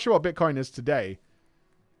 I'm not sure what Bitcoin is today,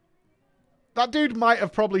 that dude might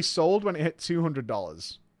have probably sold when it hit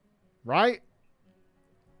 $200. Right?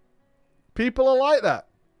 People are like that.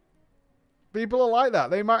 People are like that.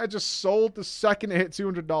 They might have just sold the second it hit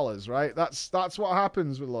 $200, right? That's what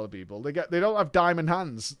happens with a lot of people. They don't have diamond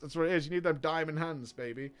hands. That's what it is. You need them diamond hands,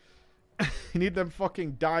 baby. You need them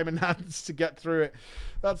fucking diamond hands to get through it.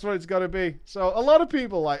 That's what it's got to be. So a lot of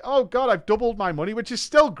people like, oh God, I've doubled my money, which is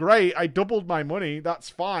still great. I doubled my money. That's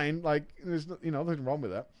fine. Like, there's nothing wrong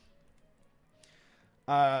with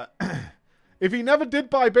that. If he never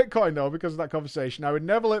did buy Bitcoin, though, because of that conversation, I would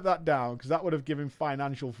never let that down because that would have given him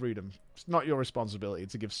financial freedom. It's not your responsibility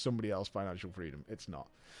to give somebody else financial freedom. It's not.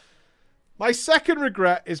 My second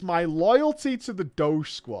regret is my loyalty to the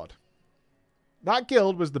Doge Squad. That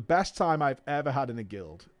guild was the best time I've ever had in a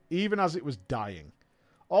guild, even as it was dying.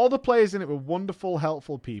 All the players in it were wonderful,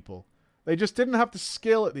 helpful people. They just didn't have the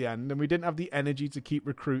skill at the end, and we didn't have the energy to keep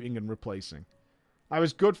recruiting and replacing. I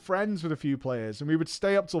was good friends with a few players, and we would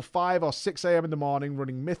stay up till 5 or 6 a.m. in the morning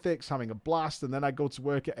running mythics, having a blast, and then I'd go to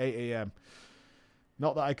work at 8 a.m.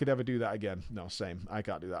 Not that I could ever do that again. No, same. I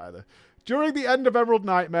can't do that either. During the end of Emerald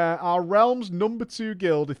Nightmare, our realm's number 2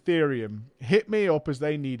 guild, Ethereum, hit me up as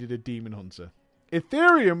they needed a demon hunter.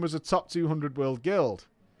 Ethereum was a top 200 world guild.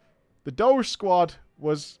 The Doge Squad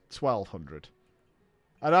was 1200.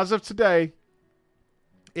 And as of today,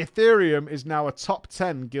 Ethereum is now a top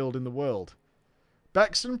 10 guild in the world.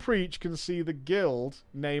 Bex and Preach can see the guild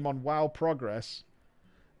name on WoW Progress.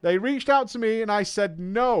 They reached out to me and I said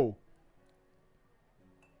no.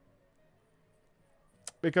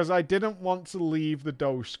 because I didn't want to leave the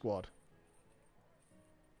Doge squad.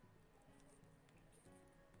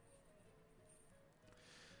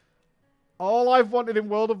 All I've wanted in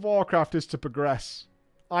World of Warcraft is to progress.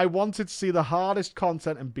 I wanted to see the hardest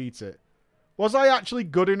content and beat it. Was I actually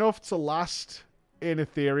good enough to last in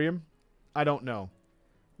Ethereum? I don't know.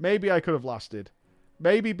 Maybe I could have lasted.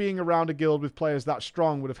 Maybe being around a guild with players that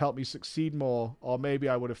strong would have helped me succeed more, or maybe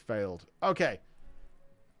I would have failed. Okay.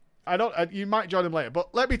 You might join them later,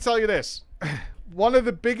 but let me tell you this. One of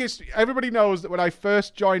the biggest... Everybody knows that when I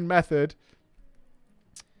first joined Method,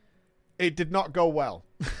 it did not go well.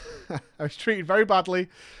 I was treated very badly,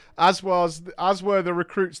 as were the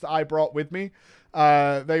recruits that I brought with me.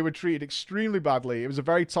 They were treated extremely badly. It was a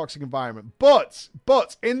very toxic environment. But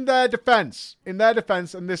in their defense, and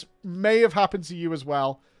this may have happened to you as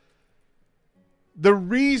well, the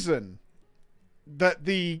reason that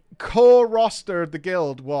the core roster of the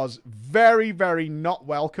guild was very, very not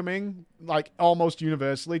welcoming, like almost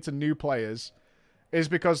universally to new players, is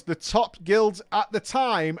because the top guilds at the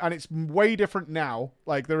time, and it's way different now,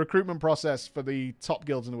 like the recruitment process for the top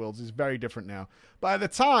guilds in the world is very different now. But at the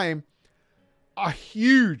time, a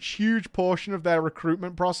huge portion of their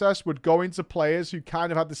recruitment process would go into players who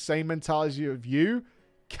kind of had the same mentality of you.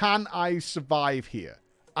 Can I survive here?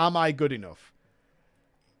 Am I good enough?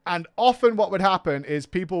 And often what would happen is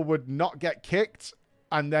people would not get kicked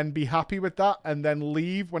and then be happy with that and then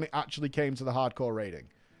leave when it actually came to the hardcore rating.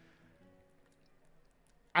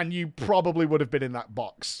 And you probably would have been in that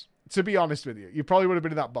box. To be honest with you, you probably would have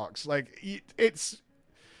been in that box. Like, it's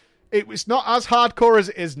not as hardcore as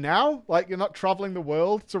it is now. Like, you're not traveling the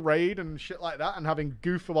world to raid and shit like that and having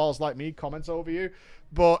goofballs like me comment over you.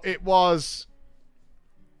 But it was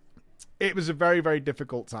a very, very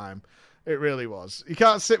difficult time. It really was. You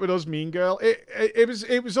can't sit with us, Mean Girl.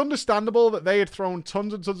 It was understandable that they had thrown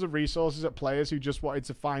tons and tons of resources at players who just wanted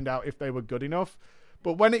to find out if they were good enough.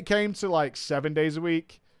 But when it came to like 7 days a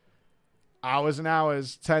week, hours and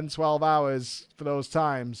hours, 10, 12 hours for those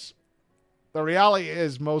times, the reality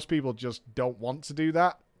is most people just don't want to do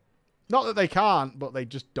that. Not that they can't, but they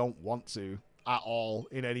just don't want to at all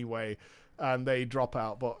in any way. And they drop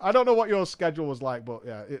out. But I don't know what your schedule was like, but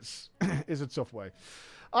yeah, it's a tough way.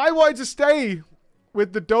 I wanted to stay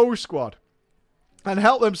with the Doge squad and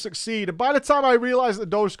help them succeed. And by the time I realized that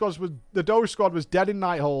the Doge squad was dead in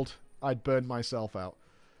Nighthold, I'd burned myself out.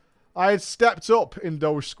 I had stepped up in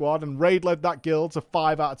Doge squad and raid led that guild to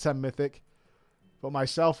 5 out of 10 mythic. But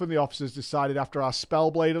myself and the officers decided after our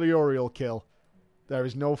Spellblade Uriel kill, there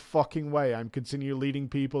is no fucking way I'm continue leading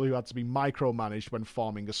people who had to be micromanaged when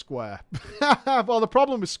farming a square. Well, the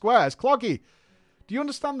problem with squares, Cloggy, do you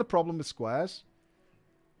understand the problem with squares?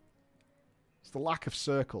 It's the lack of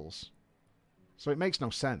circles. So it makes no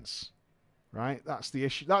sense. Right? That's the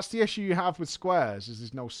issue. That's the issue you have with squares, is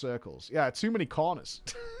there's no circles. Yeah, too many corners.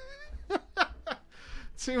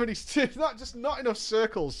 Not enough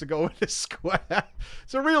circles to go in a square.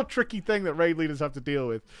 It's a real tricky thing that raid leaders have to deal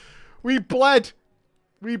with. We bled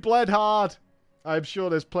hard. I'm sure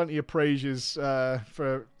there's plenty of praises I'm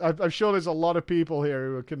sure there's a lot of people here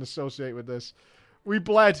who can associate with this. We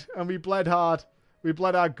bled, and we bled hard. We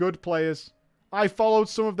bled our good players. I followed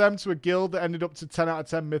some of them to a guild that ended up to 10 out of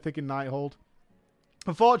 10 mythic in Nighthold.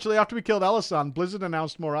 Unfortunately, after we killed Elisan, Blizzard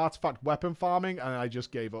announced more artifact weapon farming, and I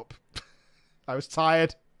just gave up. I was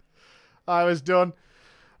tired. I was done.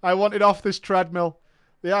 I wanted off this treadmill.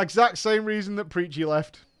 The exact same reason that Preachy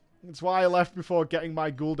left. It's why I left before getting my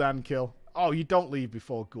Gul'dan kill. Oh, you don't leave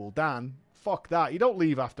before Gul'dan. Fuck that. You don't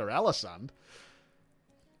leave after Elisand.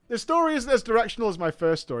 The story isn't as directional as my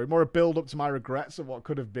first story. More a build-up to my regrets of what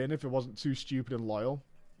could have been if it wasn't too stupid and loyal.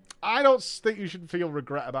 I don't think you should feel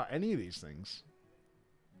regret about any of these things.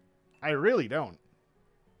 I really don't.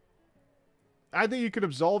 I think you could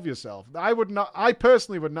absolve yourself. I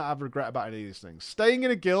personally would not have regret about any of these things. Staying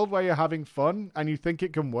in a guild where you're having fun and you think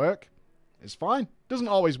it can work is fine. Doesn't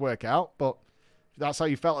always work out, but that's how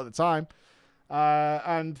you felt at the time.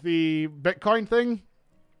 And the Bitcoin thing,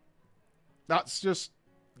 that's just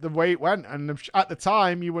the way it went. And at the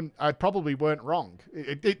time, I probably weren't wrong.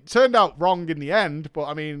 It turned out wrong in the end, but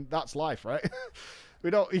I mean, that's life, right?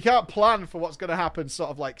 You can't plan for what's going to happen sort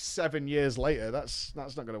of like 7 years later. That's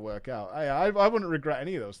not going to work out. I wouldn't regret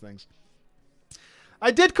any of those things. I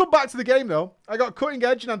did come back to the game, though. I got Cutting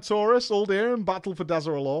Edge and Antorus, Uldir, and Battle for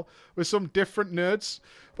Dazar'alor with some different nerds.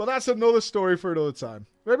 But that's another story for another time.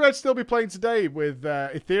 Maybe I'd still be playing today with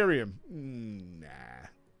Ethereum. Nah.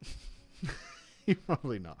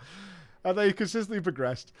 Probably not. And they consistently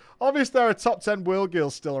progressed. Obviously, there are top 10 world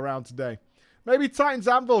guilds still around today. Maybe Titan's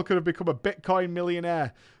Anvil could have become a Bitcoin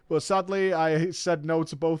millionaire, But sadly, I said no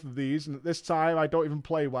to both of these, and at this time, I don't even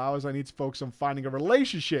play WoW, as I need to focus on finding a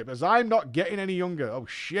relationship, as I'm not getting any younger. Oh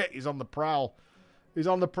shit, he's on the prowl. He's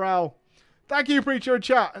on the prowl. Thank you, Preacher and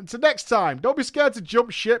chat. Until next time, don't be scared to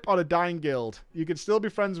jump ship on a dying guild. You can still be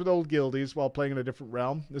friends with old guildies while playing in a different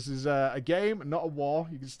realm. This is a game, not a war.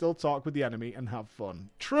 You can still talk with the enemy and have fun.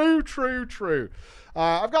 True, true, true.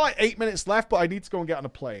 I've got like 8 minutes left, but I need to go and get on a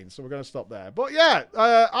plane, so we're going to stop there. But yeah,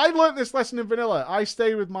 I learned this lesson in vanilla. I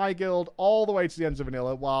stayed with my guild all the way to the ends of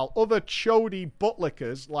vanilla, while other chody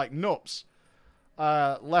buttlickers like Nups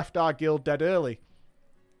left our guild dead early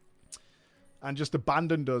and just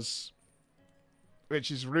abandoned us, which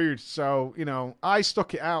is rude. So, you know, I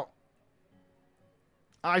stuck it out.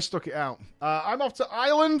 I'm off to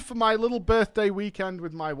Ireland for my little birthday weekend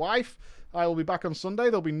with my wife. I will be back on Sunday.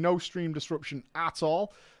 There'll be no stream disruption at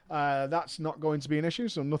all. That's not going to be an issue,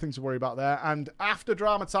 so nothing to worry about there. And after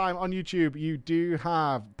Drama Time on YouTube, you do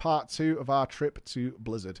have part 2 of our trip to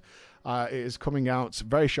Blizzard. It is coming out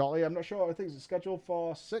very shortly. I'm not sure. I think it's scheduled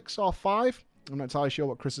for 6 or 5. I'm not entirely sure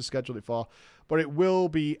what Chris has scheduled it for, but it will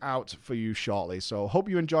be out for you shortly. So hope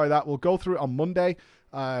you enjoy that. We'll go through it on Monday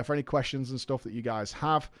for any questions and stuff that you guys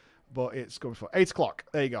have, but it's going for 8 o'clock.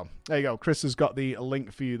 There you go. There you go. Chris has got the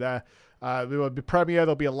link for you there. There will be premiere.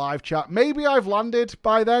 There'll be a live chat. Maybe I've landed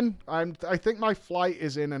by then. I think my flight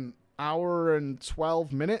is in an hour and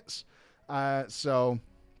 12 minutes. So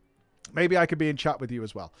maybe I could be in chat with you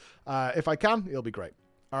as well. If I can, it'll be great.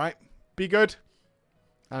 All right. Be good.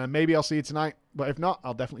 And maybe I'll see you tonight. But if not,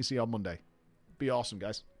 I'll definitely see you on Monday. Be awesome,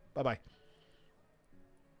 guys. Bye-bye.